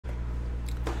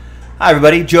Hi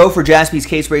everybody, Joe for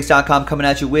JaspysCaseBreaks.com coming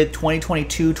at you with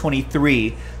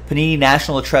 2022-23 Panini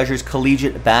National Treasures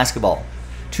Collegiate Basketball.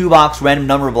 2-box random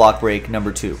number block break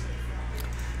number 2.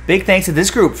 Big thanks to this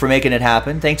group for making it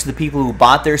happen. Thanks to the people who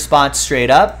bought their spots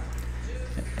straight up.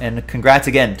 And congrats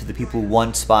again to the people who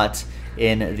won spots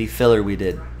in the filler we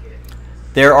did.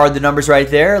 There are the numbers right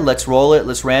there. Let's roll it.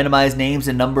 Let's randomize names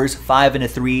and numbers 5 and a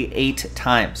 3 8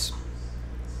 times.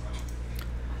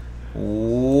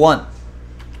 1,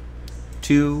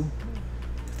 2,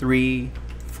 3,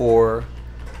 4,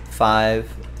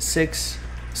 5, 6,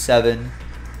 7,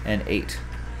 and 8.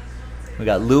 We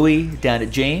got Louis down to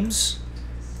James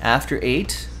after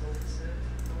 8.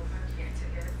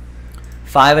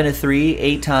 5 and a 3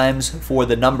 8 times for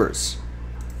the numbers.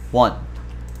 1,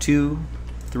 2,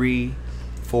 3,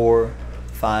 4,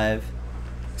 5,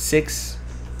 6,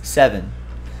 7,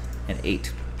 and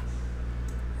 8.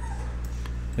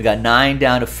 We got 9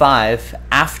 down to 5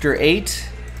 after 8.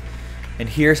 And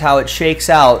here's how it shakes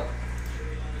out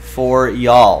for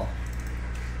y'all.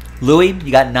 Louis,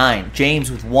 you got 9. James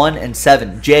with 1 and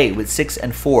 7. Jay with 6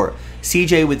 and 4.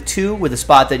 CJ with 2 with a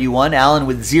spot that you won. Alan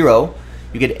with 0.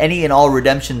 You get any and all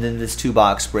redemptions in this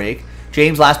 2-box break.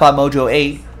 James, last spot mojo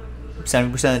 8.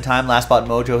 70% of the time. Last spot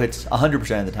mojo hits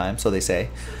 100% of the time, so they say.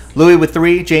 Louis with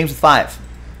 3. James with 5.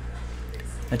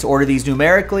 Let's order these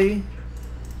numerically.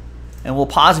 And we'll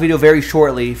pause the video very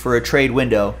shortly for a trade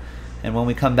window. And when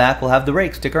we come back, we'll have the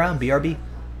break. Stick around, BRB.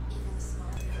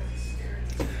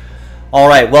 All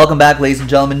right, welcome back, ladies and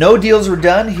gentlemen. No deals were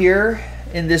done here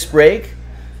in this break.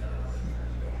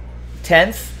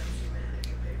 10th,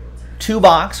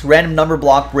 2-box random number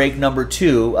block break number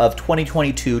 2 of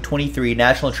 2022-23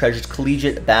 National Treasures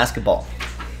Collegiate Basketball.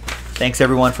 Thanks,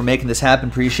 everyone, for making this happen.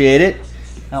 Appreciate it.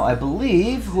 Now, I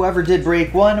believe whoever did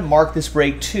break 1 marked this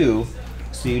break 2.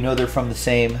 So you know they're from the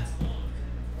same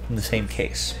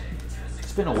case.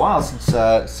 It's been a while since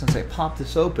I popped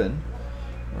this open.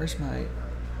 Where's my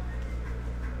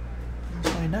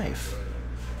knife?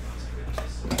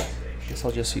 Guess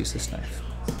I'll just use this knife.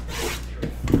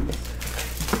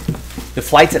 The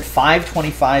flight's at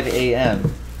 5:25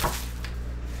 a.m.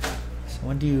 So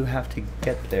when do you have to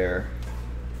get there?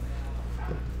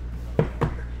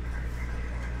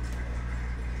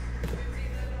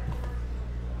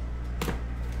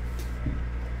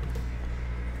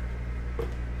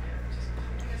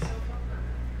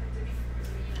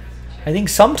 I think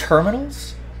some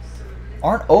terminals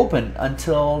aren't open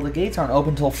until, the gates aren't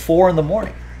open until 4 in the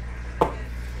morning.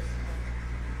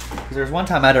 There's one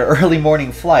time I had an early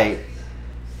morning flight,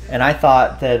 and I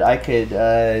thought that I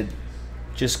could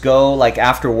just go like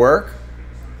after work,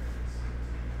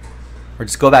 or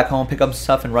just go back home, pick up some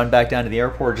stuff, and run back down to the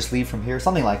airport, or just leave from here,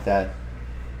 something like that.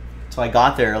 So I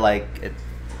got there like at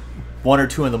 1 or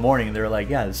 2 in the morning, and they were like,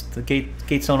 yeah, the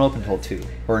gates don't open until 2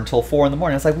 or until 4 in the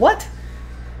morning. I was like, what?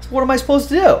 What am I supposed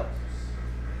to do?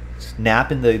 Just nap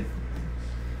in the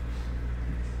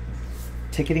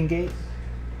ticketing gate?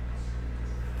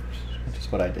 Which is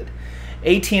what I did.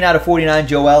 18 out of 49,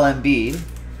 Joel Embiid.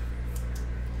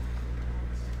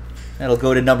 That'll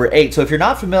go to number 8. So if you're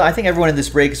not familiar, I think everyone in this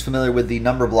break is familiar with the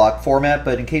number block format,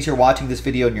 but in case you're watching this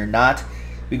video and you're not,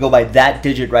 we go by that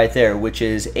digit right there, which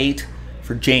is 8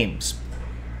 for James.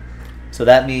 So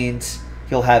that means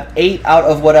he'll have 8 out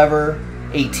of whatever,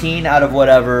 18 out of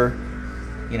whatever,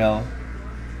 you know,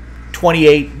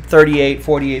 28, 38,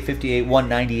 48, 58,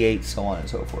 198, so on and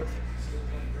so forth.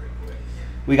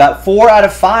 We got 4 out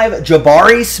of 5,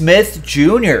 Jabari Smith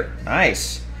Jr.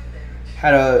 Nice.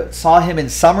 Saw him in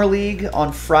Summer League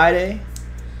on Friday.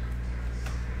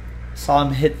 Saw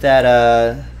him hit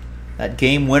that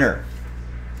game winner.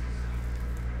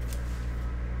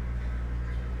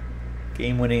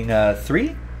 Game-winning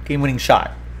 3? Game-winning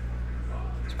shot.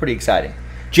 It's pretty exciting.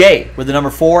 Jay with the number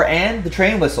 4 and the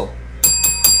train whistle.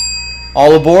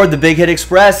 All aboard the Big Hit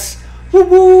Express. Woo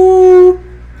woo!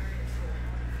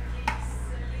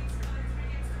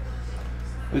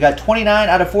 We got 29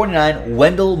 out of 49,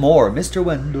 Wendell Moore. Mr.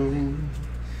 Wendell.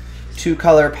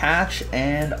 2-color patch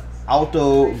and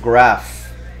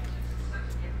autograph.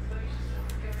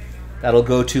 That'll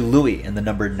go to Louis in the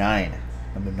number 9.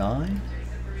 Number 9.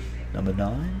 Number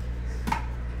 9.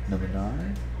 Number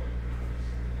 9.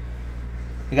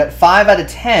 We got 5 out of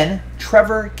 10,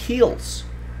 Trevor Keels.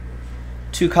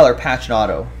 2-color patch and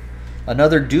auto.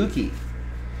 Another Dookie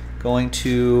going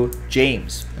to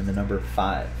James in the number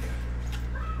 5.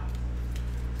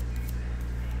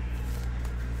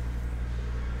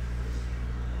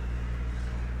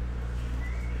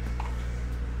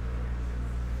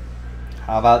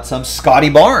 How about some Scotty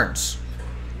Barnes?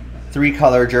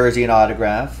 3-color jersey and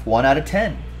autograph. 1 out of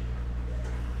 10.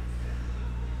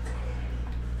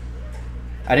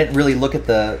 I didn't really look at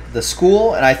the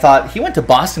school, and I thought, he went to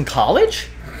Boston College?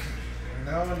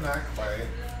 No, not quite.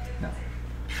 No.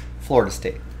 Florida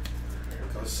State.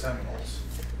 Those Seminoles.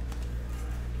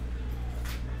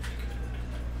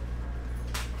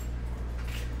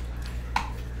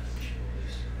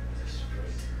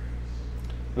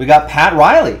 We got Pat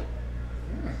Riley.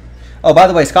 Oh, by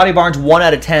the way, Scotty Barnes, 1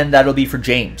 out of 10. That'll be for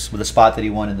James with a spot that he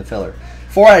won in the filler.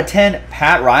 4 out of 10,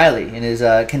 Pat Riley in his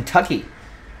Kentucky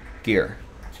gear.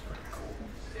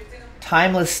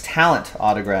 Timeless Talent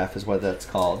autograph is what that's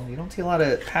called. You don't see a lot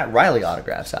of Pat Riley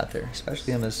autographs out there,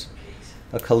 especially him as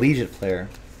a collegiate player.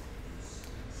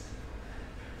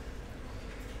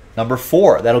 Number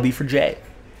 4, that'll be for Jay.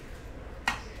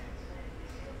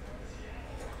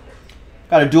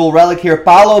 Got a dual relic here.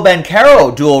 Paolo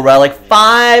Banchero, dual relic.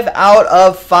 5 out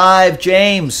of 5,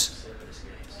 James.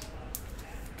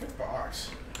 Good box.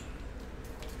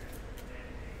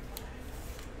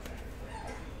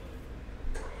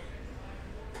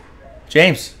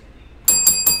 James.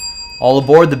 All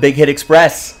aboard the Big Hit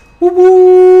Express. Woo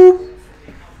woo.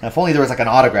 Now, if only there was like an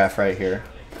autograph right here.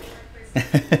 Just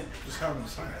have him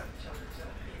sign it.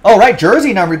 Oh, right.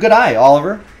 Jersey number. Good eye,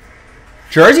 Oliver.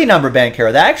 Jersey number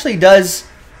Banchero. That actually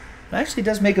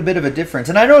does make a bit of a difference.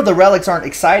 And I know the relics aren't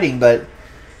exciting, but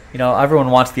you know, everyone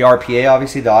wants the RPA,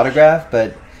 obviously the autograph,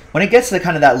 but when it gets to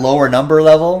kind of that lower number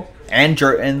level and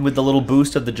with the little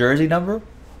boost of the jersey number,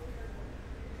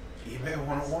 eBay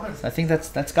 101. I think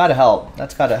that's got to help.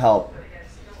 That's got to help.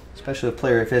 Especially a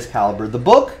player of his caliber. The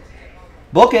book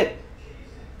it.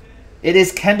 It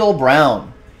is Kendall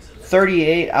Brown.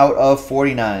 38 out of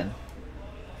 49.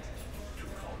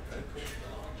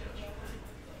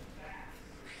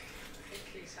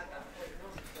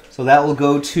 So that will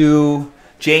go to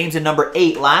James in number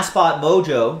 8. Last spot,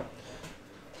 Mojo.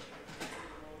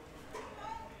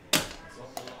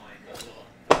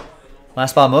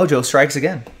 Last spot, Mojo strikes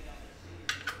again.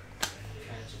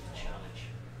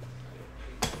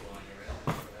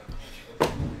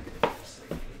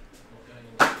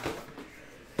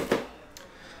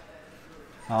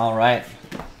 All right.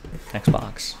 Next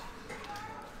box.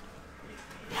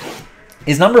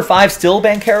 Is number 5 still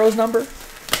Banchero's number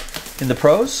in the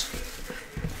pros?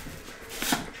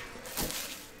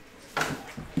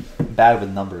 Bad with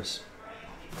numbers.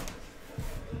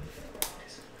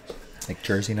 Like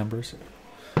jersey numbers.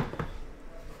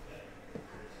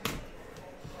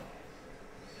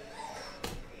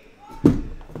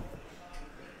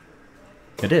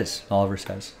 It is, Oliver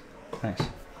says. Nice.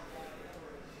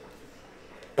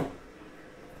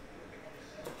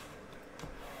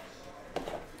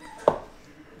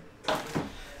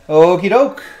 Okie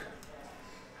doke.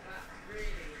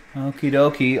 Okie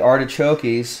dokie.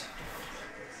 Artichokes.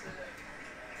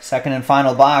 Second and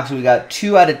final box. We got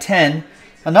 2 out of 10.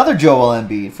 Another Joel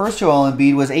Embiid. First Joel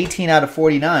Embiid was 18 out of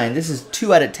 49. This is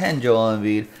 2 out of 10 Joel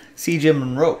Embiid. C.J.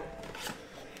 Monroe.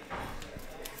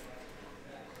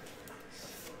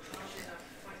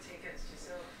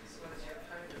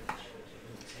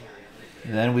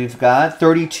 And then we've got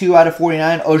 32 out of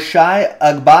 49 Ochai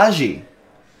Agbaji.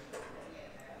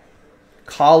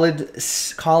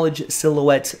 College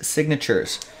silhouette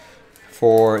signatures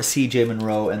for C.J.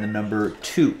 Monroe and the number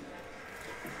 2.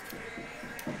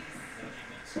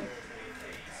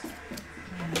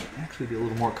 Actually be a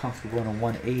little more comfortable in a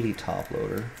 180 top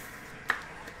loader.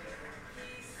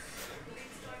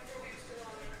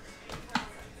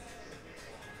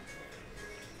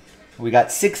 We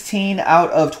got 16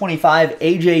 out of 25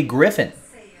 AJ Griffin.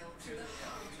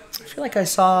 I feel like I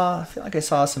saw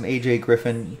some AJ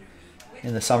Griffin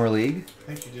in the summer league.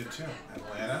 I think you did too.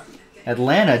 Atlanta.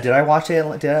 Atlanta. Did I watch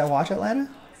Atlanta?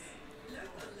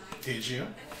 Did you?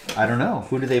 I don't know.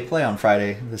 Who did they play on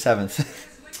Friday the 7th?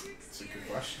 That's a good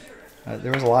question.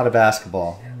 There was a lot of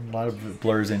basketball. A lot of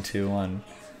blurs into on.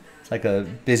 It's like a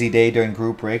busy day during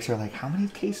group breaks. They're like, how many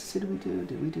cases did we do?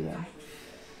 Did we do that?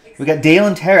 We got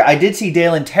Dalen Terry. I did see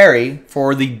Dalen Terry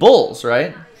for the Bulls,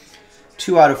 right?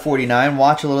 2 out of 49.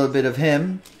 Watch a little bit of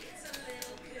him.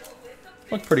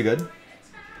 Looked pretty good.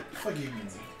 I feel like you can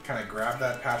kind of grab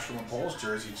that patch from a Bulls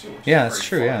jersey too. Yeah, that's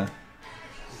true, yeah.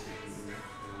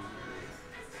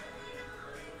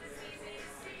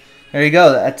 There you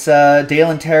go. That's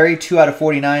Dalen Terry, 2 out of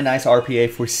 49. Nice RPA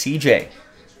for CJ.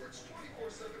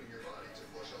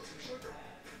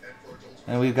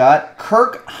 And we've got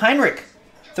Kirk Heinrich,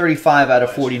 35 out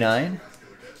of 49.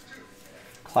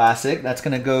 Classic. That's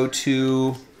going to go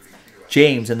to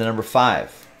James in the number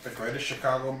 5. The greatest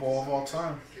Chicago Bull of all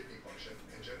time.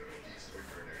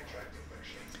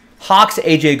 Hawks,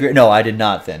 AJ Griffin. No, I did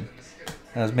not then.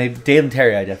 That was maybe Dalen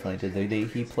Terry. I definitely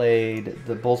did.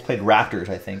 The Bulls played Raptors,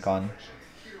 I think, on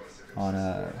on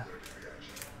a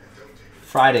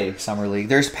Friday Summer League.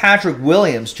 There's Patrick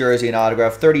Williams jersey and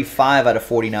autograph, 35 out of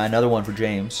 49. Another one for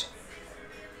James.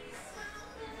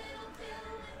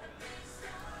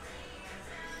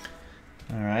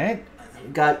 All right.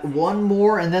 Got one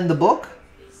more and then the book.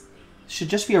 Should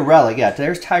just be a relic. Yeah,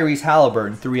 there's Tyrese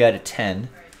Halliburton, 3 out of 10.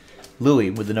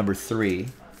 Louis with the number 3.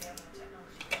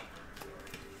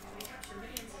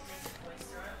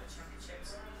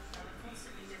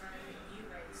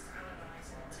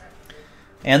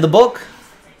 And the book.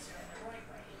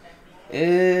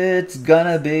 It's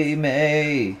gonna be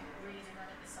May.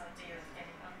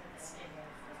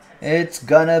 It's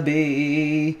gonna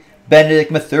be Benedict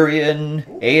Mathurian,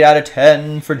 8 out of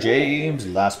 10 for James.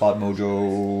 Last spot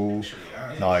mojo.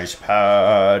 Nice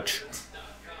patch.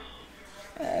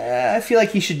 I feel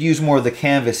like he should use more of the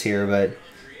canvas here,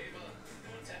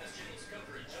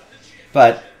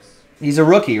 but he's a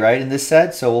rookie, right, in this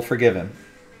set, so we'll forgive him.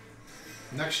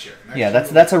 Next year. Yeah,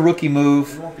 that's a rookie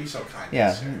move. We won't be so kind.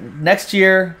 Yeah, next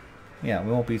year. Yeah,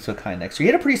 we won't be so kind next year.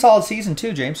 He had a pretty solid season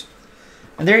too, James.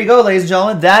 And there you go, ladies and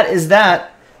gentlemen. That is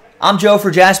that. I'm Joe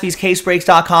for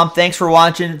JaspysCaseBreaks.com. Thanks for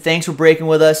watching. Thanks for breaking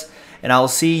with us. And I will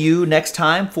see you next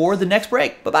time for the next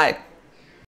break. Bye-bye.